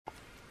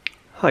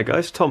Hi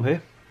guys, Tom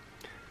here.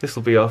 This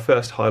will be our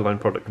first Highline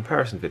product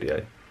comparison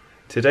video.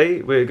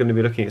 Today we're going to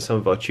be looking at some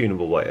of our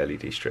tunable white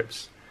LED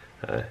strips.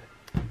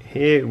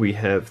 Here we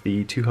have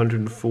the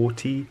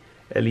 240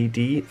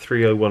 LED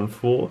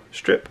 3014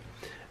 strip,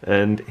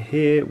 and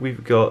here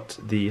we've got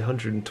the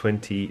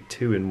 120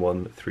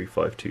 2-in-1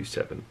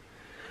 3527.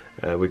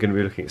 We're going to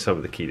be looking at some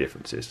of the key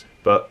differences.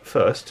 But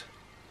first,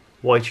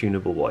 why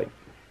tunable white?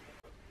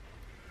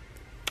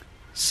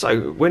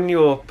 So, when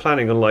you're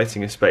planning on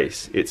lighting a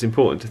space, it's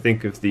important to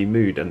think of the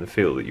mood and the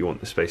feel that you want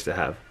the space to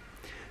have.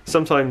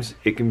 Sometimes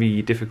it can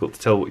be difficult to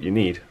tell what you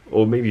need,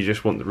 or maybe you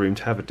just want the room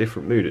to have a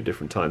different mood at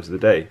different times of the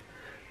day.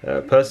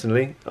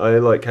 Personally, I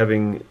like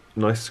having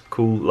nice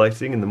cool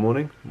lighting in the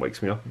morning,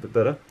 wakes me up a bit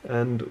better,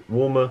 and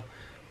warmer,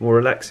 more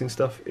relaxing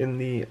stuff in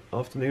the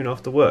afternoon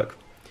after work.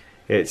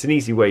 It's an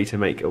easy way to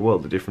make a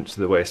world of difference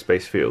to the way a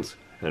space feels,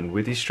 and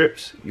with these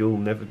strips, you'll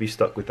never be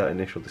stuck with that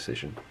initial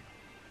decision.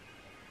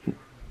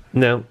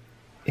 Now,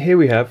 here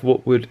we have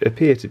what would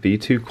appear to be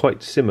two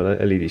quite similar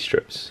LED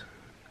strips.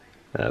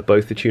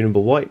 Both are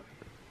tunable white,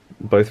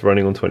 both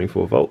running on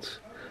 24 volts.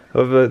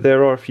 However,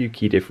 there are a few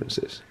key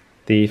differences.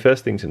 The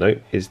first thing to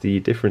note is the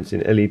difference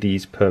in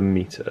LEDs per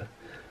meter.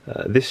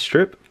 This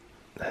strip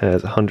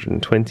has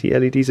 120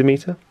 LEDs a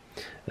meter,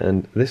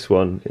 and this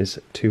one is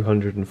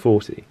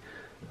 240.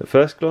 At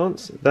first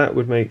glance, that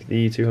would make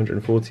the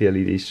 240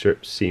 LED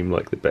strips seem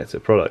like the better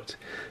product,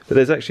 but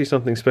there's actually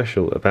something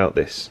special about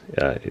this.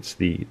 It's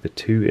the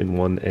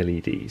 2-in-1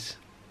 LEDs.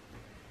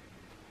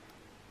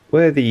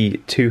 Where the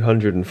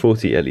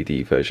 240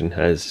 LED version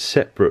has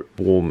separate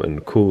warm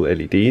and cool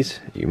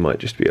LEDs, you might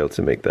just be able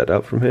to make that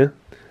out from here.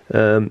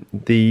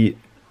 The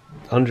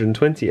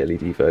 120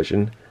 LED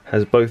version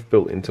has both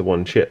built into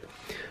one chip.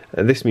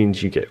 This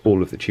means you get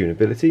all of the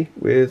tunability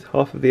with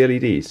half of the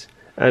LEDs,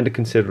 and a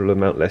considerable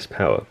amount less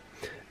power.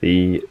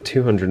 The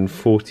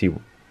 240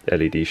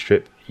 LED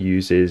strip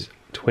uses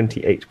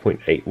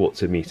 28.8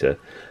 watts a meter,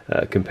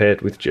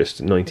 compared with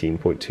just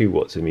 19.2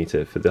 watts a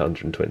meter for the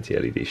 120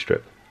 LED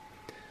strip.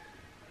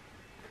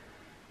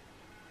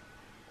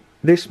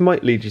 This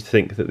might lead you to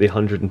think that the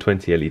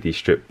 120 LED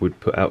strip would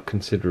put out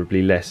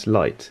considerably less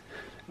light,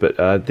 but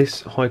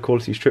this high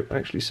quality strip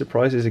actually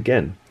surprises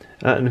again.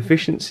 At an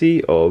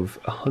efficiency of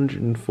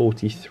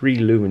 143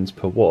 lumens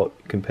per watt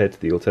compared to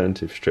the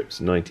alternative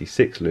strip's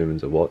 96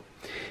 lumens a watt,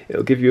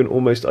 it'll give you an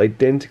almost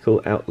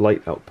identical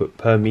light output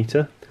per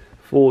meter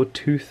for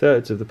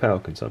 2/3 of the power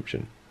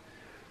consumption.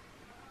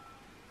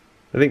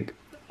 I think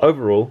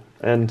overall,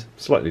 and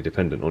slightly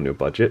dependent on your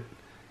budget,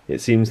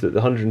 it seems that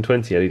the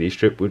 120 LED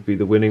strip would be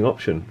the winning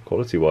option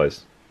quality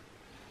wise.